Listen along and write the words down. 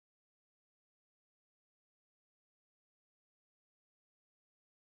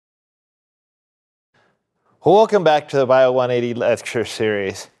Welcome back to the Bio180 lecture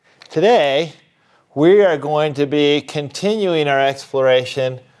series. Today, we are going to be continuing our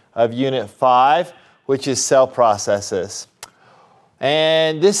exploration of Unit 5, which is cell processes.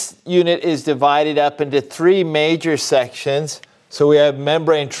 And this unit is divided up into three major sections. So we have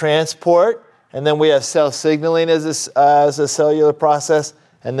membrane transport, and then we have cell signaling as a cellular process,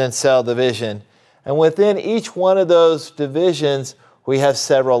 and then cell division. And within each one of those divisions, we have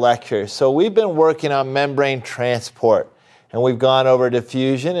several lectures. So we've been working on membrane transport, and we've gone over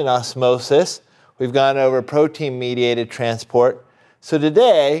diffusion and osmosis. We've gone over protein-mediated transport. So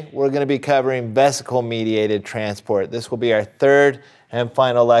today, we're going to be covering vesicle-mediated transport. This will be our third and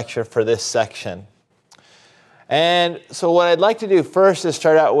final lecture for this section. And so what I'd like to do first is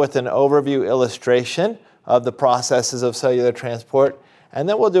start out with an overview illustration of the processes of cellular transport, and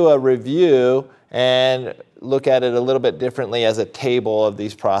then we'll do a review and look at it a little bit differently as a table of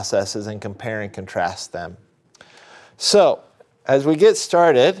these processes and compare and contrast them. So, as we get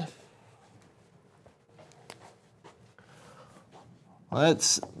started,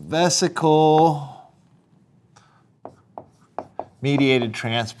 vesicle mediated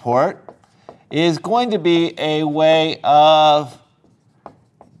transport is going to be a way of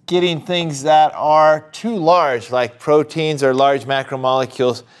getting things that are too large, like proteins or large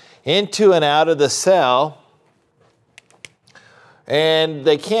macromolecules, into and out of the cell. And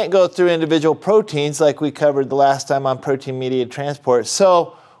they can't go through individual proteins like we covered the last time on protein-mediated transport.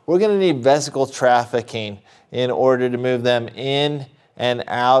 So we're going to need vesicle trafficking in order to move them in and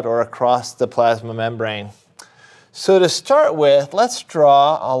out or across the plasma membrane. So to start with, let's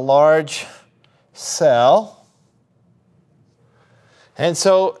draw a large cell. And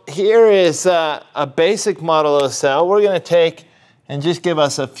so here is a basic model of a cell. We're going to take and just give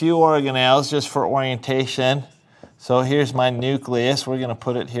us a few organelles just for orientation. So here's my nucleus. We're going to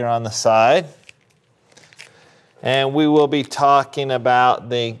put it here on the side. And we will be talking about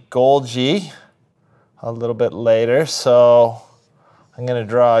the Golgi a little bit later. So I'm going to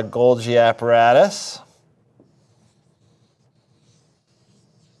draw a Golgi apparatus.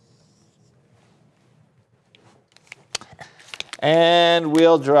 And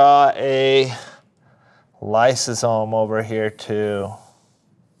we'll draw a lysosome over here too.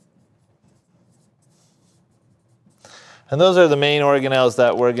 And those are the main organelles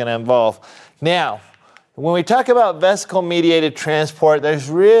that we're going to involve. Now, when we talk about vesicle-mediated transport, there's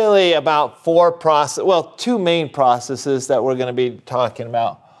really about two main processes that we're going to be talking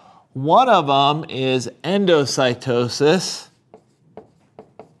about. One of them is endocytosis.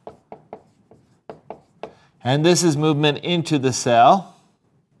 And this is movement into the cell.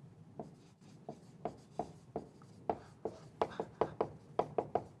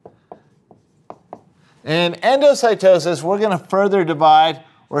 And endocytosis, we're going to further divide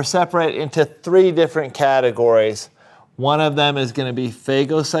or separate into three different categories. One of them is going to be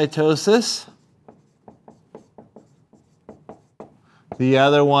phagocytosis. The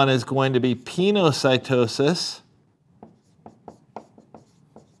other one is going to be pinocytosis.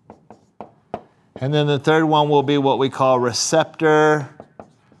 And then the third one will be what we call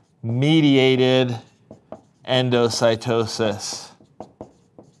receptor-mediated endocytosis.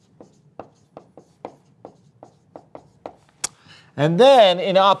 And then,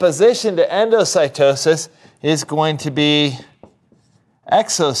 in opposition to endocytosis, is going to be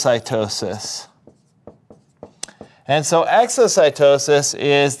exocytosis. And so exocytosis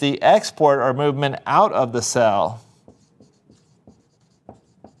is the export or movement out of the cell.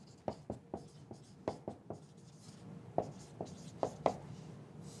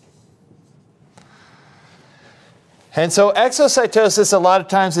 And so exocytosis a lot of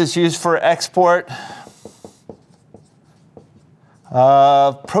times is used for export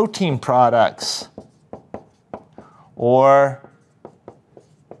of protein products or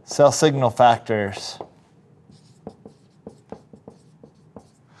cell signal factors.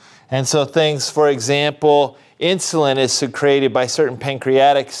 And so things, for example, insulin is secreted by certain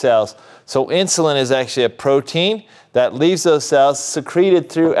pancreatic cells. So insulin is actually a protein that leaves those cells, secreted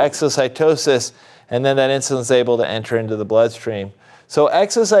through exocytosis, and then that insulin is able to enter into the bloodstream. So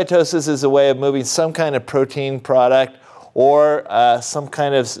exocytosis is a way of moving some kind of protein product or some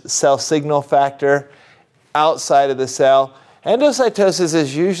kind of cell signal factor outside of the cell. Endocytosis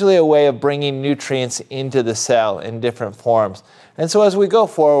is usually a way of bringing nutrients into the cell in different forms. And so as we go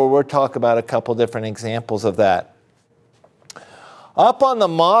forward, we'll talk about a couple different examples of that. Up on the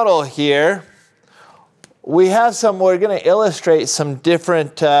model here, we're going to illustrate some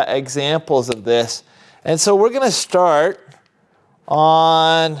different examples of this. And so we're going to start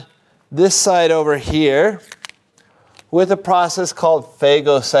on this side over here with a process called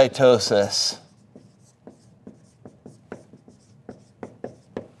phagocytosis.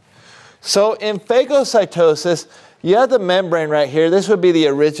 So in phagocytosis, you have the membrane right here. This would be the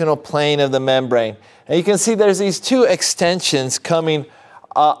original plane of the membrane. And you can see there's these two extensions coming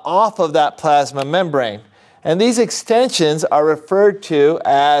off of that plasma membrane. And these extensions are referred to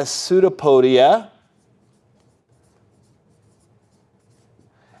as pseudopodia.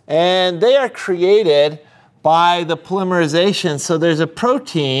 And they are created by the polymerization. So there's a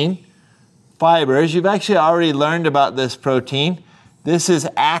protein, fibers. You've actually already learned about this protein. This is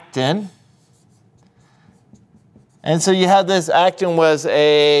actin. And so you have this, actin was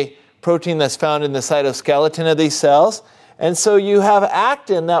a protein that's found in the cytoskeleton of these cells. And so you have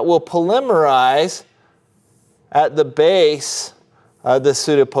actin that will polymerize at the base of the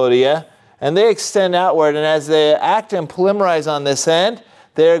pseudopodia, and they extend outward. And as the actin polymerize on this end,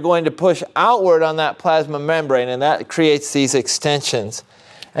 they're going to push outward on that plasma membrane, and that creates these extensions.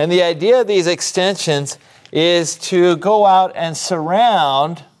 And the idea of these extensions is to go out and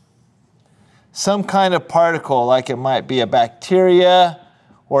surround some kind of particle, like it might be a bacteria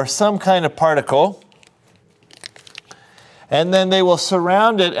or some kind of particle. And then they will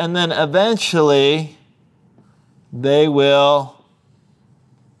surround it, and then eventually they will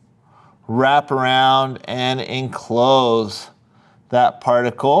wrap around and enclose that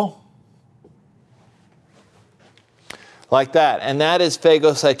particle like that. And that is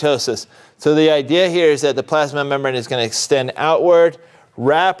phagocytosis. So the idea here is that the plasma membrane is going to extend outward,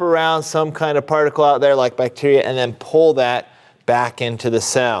 wrap around some kind of particle out there like bacteria, and then pull that back into the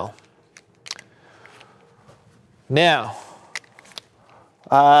cell. Now,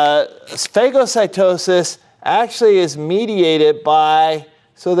 phagocytosis actually is mediated by,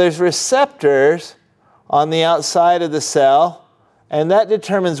 so there's receptors on the outside of the cell, and that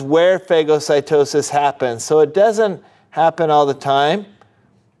determines where phagocytosis happens. So it doesn't happen all the time,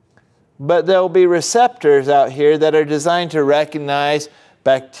 but there will be receptors out here that are designed to recognize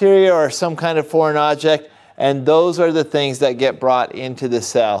bacteria or some kind of foreign object, and those are the things that get brought into the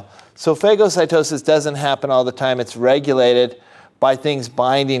cell. So phagocytosis doesn't happen all the time. It's regulated by things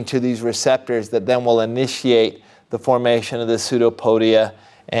binding to these receptors that then will initiate the formation of the pseudopodia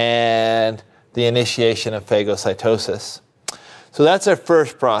and the initiation of phagocytosis. So that's our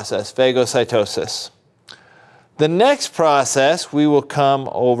first process, phagocytosis. The next process, we will come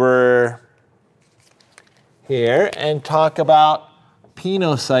over here and talk about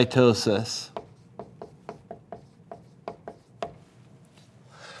pinocytosis.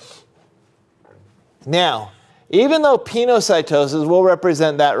 Now, even though pinocytosis will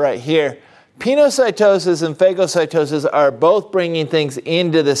represent that right here, pinocytosis and phagocytosis are both bringing things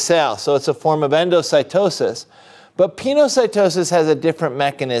into the cell, so it's a form of endocytosis. But pinocytosis has a different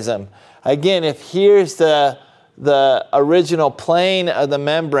mechanism. Again, if here's the original plane of the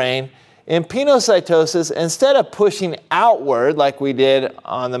membrane, in pinocytosis, instead of pushing outward like we did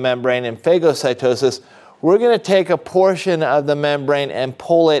on the membrane in phagocytosis, we're going to take a portion of the membrane and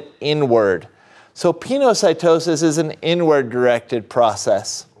pull it inward. So pinocytosis is an inward-directed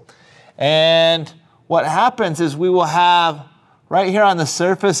process. And what happens is we will have, right here on the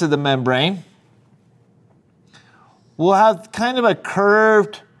surface of the membrane, we'll have kind of a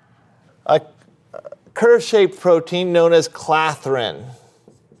curve-shaped protein known as clathrin.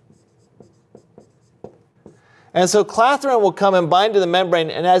 And so clathrin will come and bind to the membrane,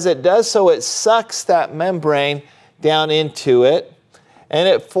 and as it does so, it sucks that membrane down into it, and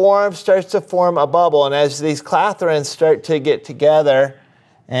it starts to form a bubble. And as these clathrins start to get together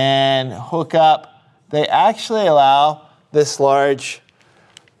and hook up, they actually allow this large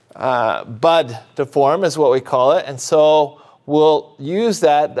bud to form, is what we call it. And so we'll use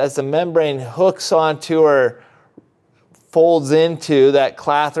that as the membrane hooks onto or folds into that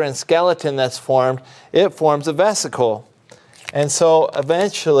clathrin skeleton that's formed. It forms a vesicle. And so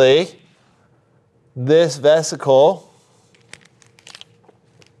eventually this vesicle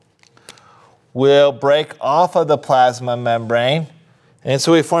will break off of the plasma membrane. And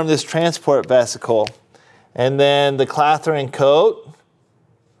so we form this transport vesicle. And then the clathrin coat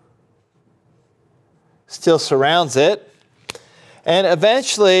still surrounds it. And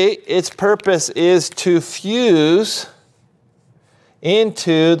eventually its purpose is to fuse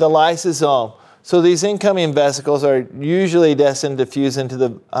into the lysosome. So these incoming vesicles are usually destined to fuse into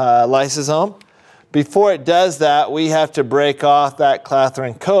the lysosome. Before it does that, we have to break off that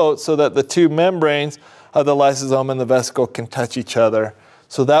clathrin coat so that the two membranes of the lysosome and the vesicle can touch each other.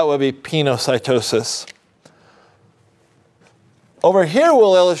 So that would be pinocytosis. Over here,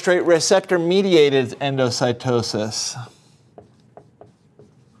 we'll illustrate receptor-mediated endocytosis.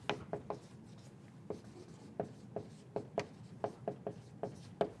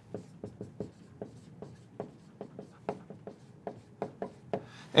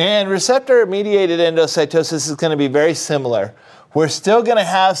 And receptor-mediated endocytosis is going to be very similar. We're still going to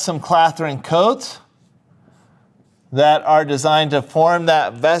have some clathrin coats that are designed to form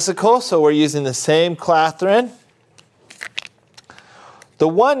that vesicle, so we're using the same clathrin. The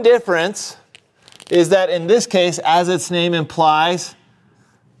one difference is that in this case, as its name implies,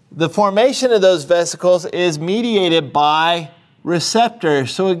 the formation of those vesicles is mediated by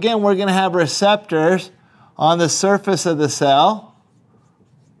receptors. So again, we're going to have receptors on the surface of the cell.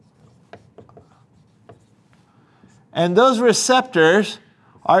 And those receptors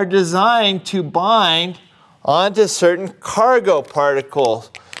are designed to bind onto certain cargo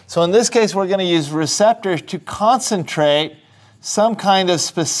particles. So in this case, we're going to use receptors to concentrate some kind of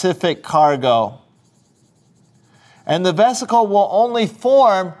specific cargo. And the vesicle will only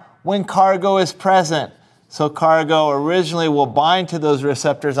form when cargo is present. So cargo originally will bind to those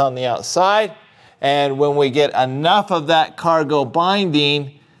receptors on the outside, and when we get enough of that cargo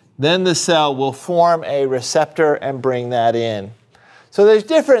binding, then the cell will form a receptor and bring that in. So there's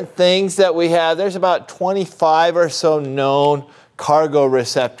different things that we have. There's about 25 or so known cargo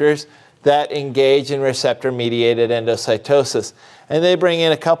receptors that engage in receptor-mediated endocytosis. And they bring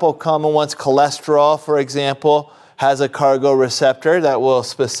in a couple of common ones. Cholesterol, for example, has a cargo receptor that will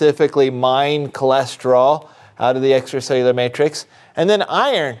specifically mine cholesterol out of the extracellular matrix. And then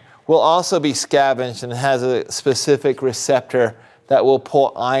iron will also be scavenged and has a specific receptor that will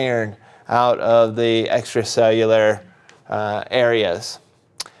pull iron out of the extracellular areas.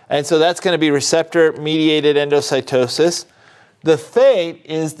 And so that's going to be receptor-mediated endocytosis. The fate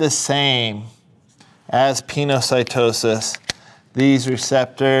is the same as pinocytosis. These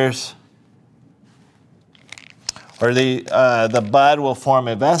receptors, or the bud will form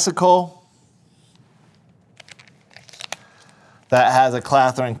a vesicle that has a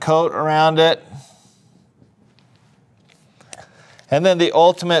clathrin coat around it. And then the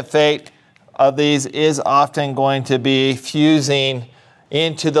ultimate fate of these is often going to be fusing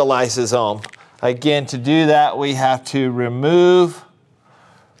into the lysosome. Again, to do that, we have to remove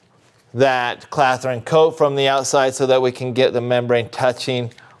that clathrin coat from the outside so that we can get the membrane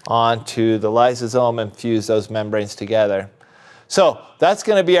touching onto the lysosome and fuse those membranes together. So that's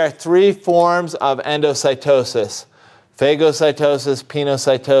going to be our three forms of endocytosis: phagocytosis,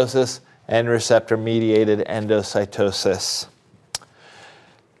 pinocytosis, and receptor-mediated endocytosis.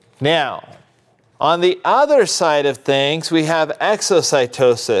 Now, on the other side of things, we have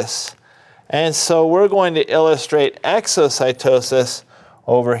exocytosis. And so we're going to illustrate exocytosis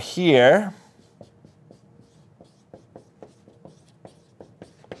over here.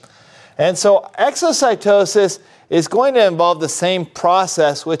 And so exocytosis is going to involve the same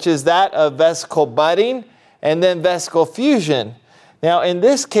process, which is that of vesicle budding and then vesicle fusion. Now, in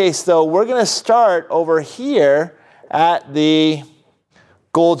this case, though, we're going to start over here at the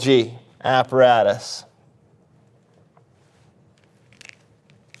Golgi apparatus.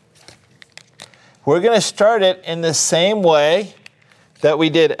 We're going to start it in the same way that we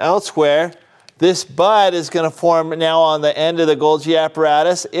did elsewhere. This bud is going to form now on the end of the Golgi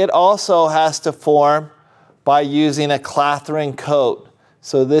apparatus. It also has to form by using a clathrin coat.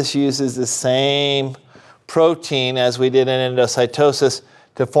 So this uses the same protein as we did in endocytosis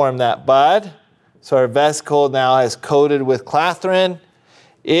to form that bud. So our vesicle now is coated with clathrin.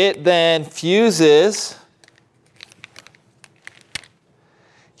 It then fuses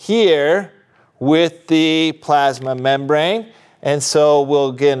here with the plasma membrane. And so we'll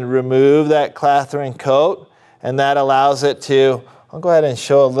again remove that clathrin coat, and that allows it to, I'll go ahead and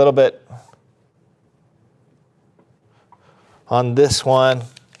show a little bit on this one.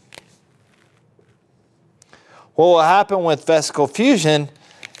 What will happen with vesicle fusion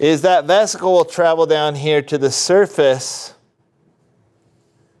is that vesicle will travel down here to the surface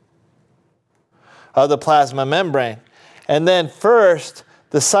of the plasma membrane. And then first,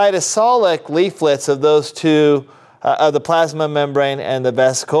 the cytosolic leaflets of those two, of the plasma membrane and the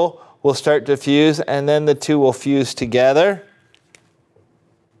vesicle, will start to fuse, and then the two will fuse together.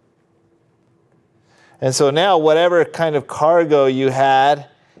 And so now whatever kind of cargo you had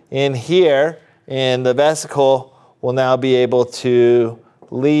in here in the vesicle will now be able to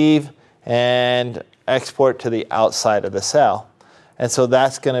leave and export to the outside of the cell. And so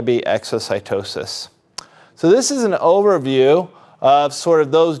that's going to be exocytosis. So this is an overview of sort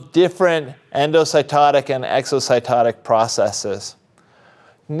of those different endocytotic and exocytotic processes.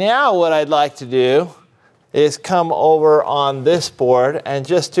 Now what I'd like to do is come over on this board and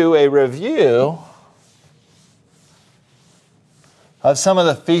just do a review of some of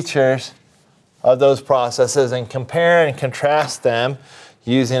the features of those processes and compare and contrast them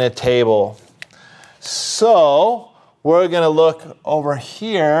using a table. So we're going to look over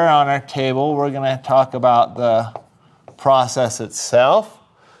here on our table. We're going to talk about the process itself.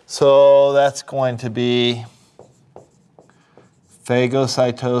 So that's going to be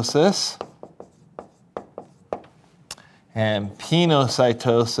phagocytosis and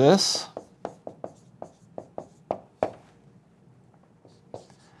pinocytosis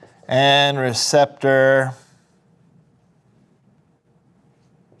and receptor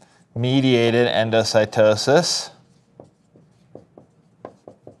mediated endocytosis.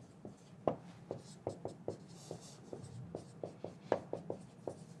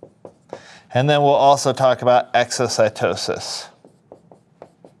 And then we'll also talk about exocytosis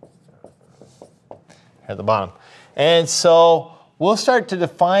here at the bottom. And so we'll start to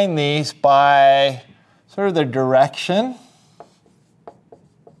define these by sort of their direction.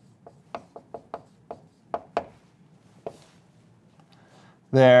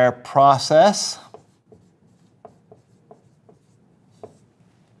 Their process.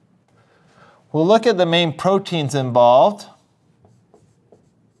 We'll look at the main proteins involved.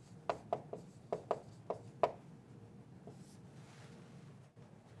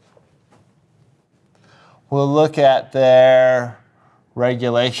 We'll look at their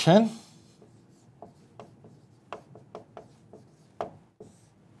regulation.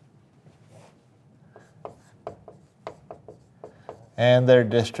 And their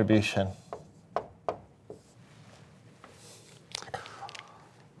distribution.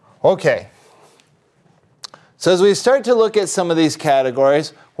 Okay. So as we start to look at some of these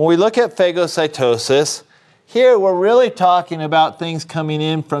categories, when we look at phagocytosis, here we're really talking about things coming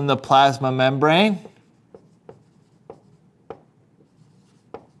in from the plasma membrane.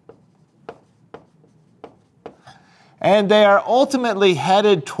 And they are ultimately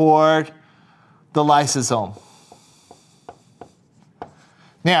headed toward the lysosome.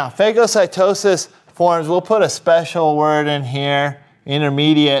 Now, phagocytosis forms, we'll put a special word in here,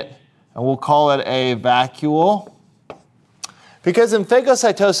 intermediate, and we'll call it a vacuole. Because in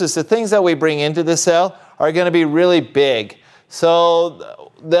phagocytosis, the things that we bring into the cell are going to be really big. So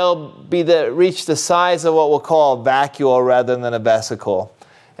they'll reach the size of what we'll call a vacuole rather than a vesicle.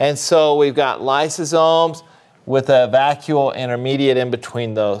 And so we've got lysosomes with a vacuole intermediate in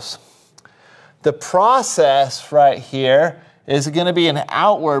between those. The process right here is going to be an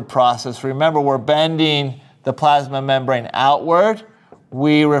outward process. Remember, we're bending the plasma membrane outward.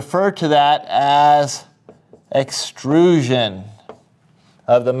 We refer to that as extrusion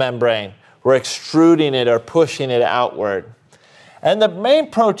of the membrane. We're extruding it or pushing it outward. And the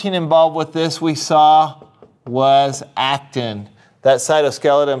main protein involved with this we saw was actin, that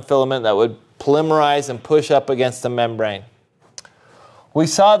cytoskeleton filament that would polymerize and push up against the membrane. We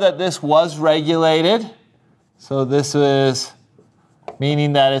saw that this was regulated. So this is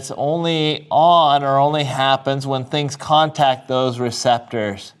meaning that it's only on or only happens when things contact those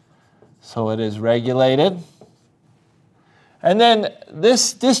receptors. So it is regulated. And then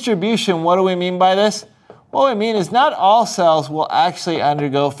this distribution, what do we mean by this? What we mean is not all cells will actually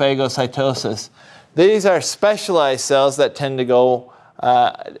undergo phagocytosis. These are specialized cells that tend to go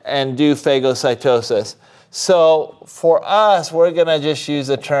and do phagocytosis. So for us, we're going to just use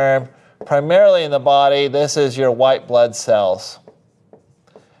the term primarily in the body. This is your white blood cells.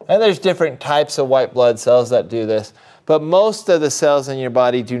 And there's different types of white blood cells that do this. But most of the cells in your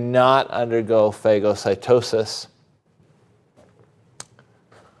body do not undergo phagocytosis.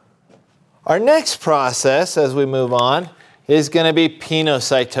 Our next process, as we move on, is going to be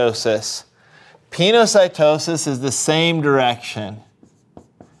pinocytosis. Pinocytosis is the same direction.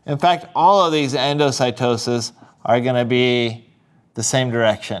 In fact, all of these endocytoses are going to be the same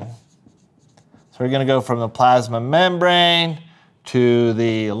direction. So we're going to go from the plasma membrane to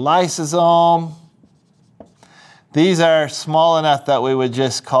the lysosome. These are small enough that we would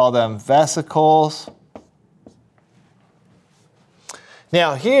just call them vesicles.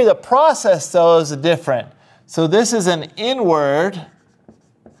 Now here the process though is different. So this is an inward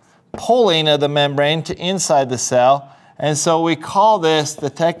pulling of the membrane to inside the cell. And so we call this,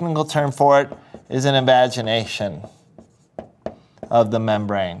 the technical term for it is an invagination of the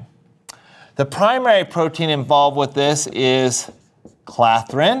membrane. The primary protein involved with this is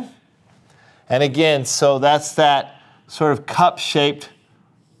clathrin. And again, so that's that sort of cup-shaped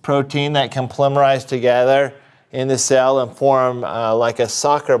protein that can polymerize together in the cell and form like a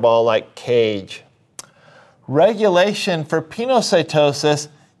soccer ball-like cage. Regulation for pinocytosis,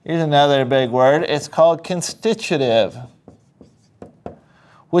 here's another big word, it's called constitutive,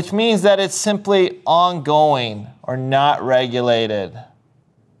 which means that it's simply ongoing or not regulated.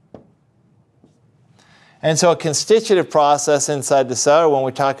 And so a constitutive process inside the cell, when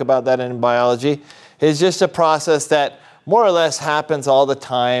we talk about that in biology, is just a process that more or less happens all the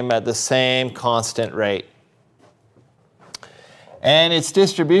time at the same constant rate. And its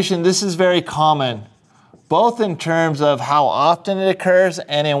distribution, this is very common, both in terms of how often it occurs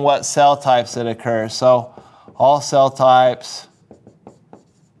and in what cell types it occurs. So all cell types,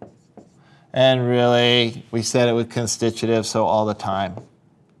 and really, we said it with constitutive, so all the time.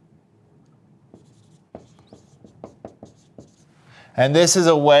 And this is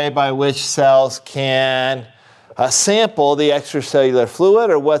a way by which cells can sample the extracellular fluid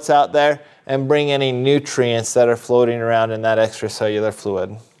or what's out there and bring any nutrients that are floating around in that extracellular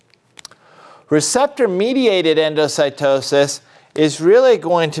fluid. Receptor-mediated endocytosis is really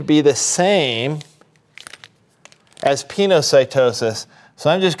going to be the same as pinocytosis. So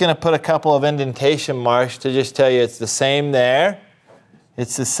I'm just going to put a couple of indentation marks to just tell you it's the same there,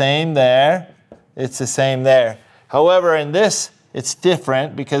 it's the same there, it's the same there. However, in this, it's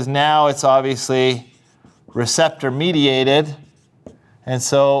different because now it's obviously receptor-mediated, and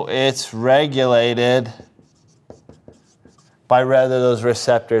so it's regulated by whether those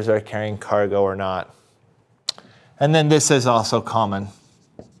receptors are carrying cargo or not. And then this is also common.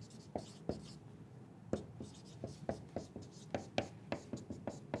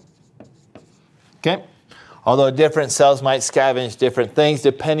 Okay? Although different cells might scavenge different things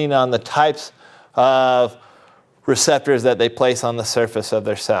depending on the types of receptors that they place on the surface of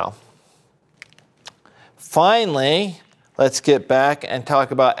their cell. Finally, let's get back and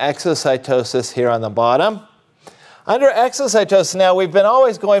talk about exocytosis here on the bottom. Under exocytosis now, we've been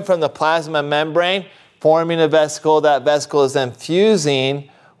always going from the plasma membrane, forming a vesicle. That vesicle is then fusing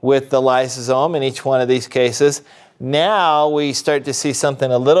with the lysosome in each one of these cases. Now we start to see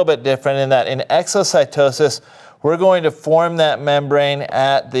something a little bit different in that in exocytosis, we're going to form that membrane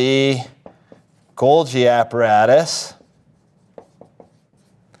at the Golgi apparatus.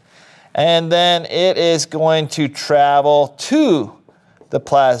 And then it is going to travel to the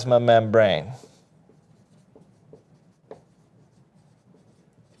plasma membrane.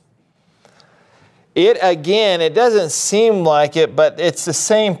 It doesn't seem like it, but it's the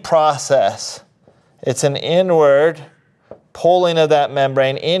same process. It's an inward pulling of that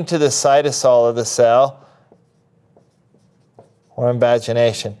membrane into the cytosol of the cell, or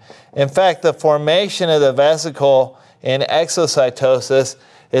invagination. In fact, the formation of the vesicle in exocytosis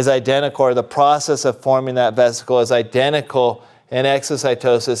is identical, or the process of forming that vesicle is identical in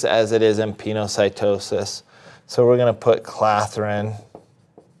exocytosis as it is in pinocytosis. So we're going to put clathrin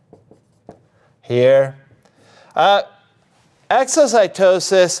here.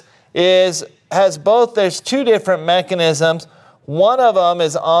 Exocytosis has both, there's two different mechanisms. One of them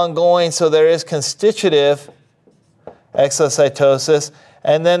is ongoing, so there is constitutive exocytosis,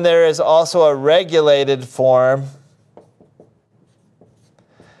 and then there is also a regulated form,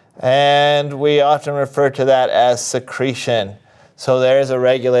 and we often refer to that as secretion. So there is a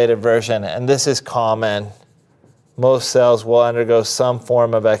regulated version, and this is common. Most cells will undergo some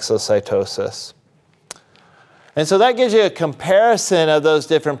form of exocytosis. And so that gives you a comparison of those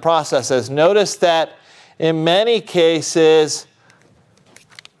different processes. Notice that in many cases,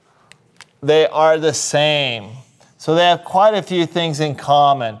 they are the same. So they have quite a few things in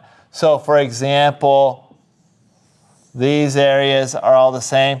common. So for example, these areas are all the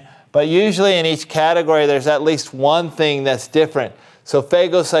same. But usually in each category, there's at least one thing that's different. So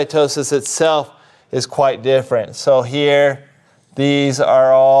phagocytosis itself is quite different. So here, these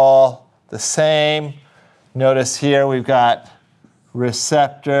are all the same. Notice here we've got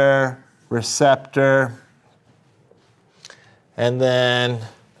receptor, receptor, and then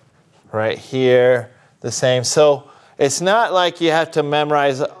right here, the same. So it's not like you have to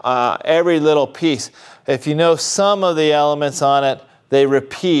memorize every little piece. If you know some of the elements on it, they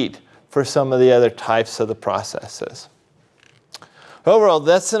repeat for some of the other types of the processes. Overall,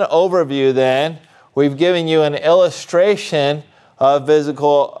 that's an overview then. We've given you an illustration of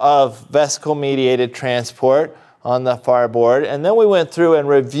vesicle-mediated transport on the far board. And then we went through and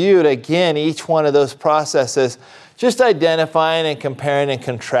reviewed again each one of those processes, just identifying and comparing and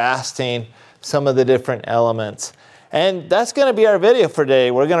contrasting some of the different elements. And that's going to be our video for today.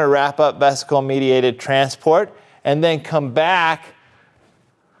 We're going to wrap up vesicle-mediated transport and then come back.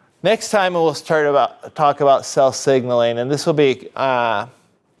 Next time we'll talk about cell signaling, and this will be a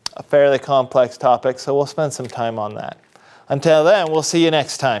fairly complex topic, so we'll spend some time on that. Until then, we'll see you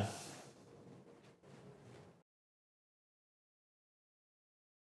next time.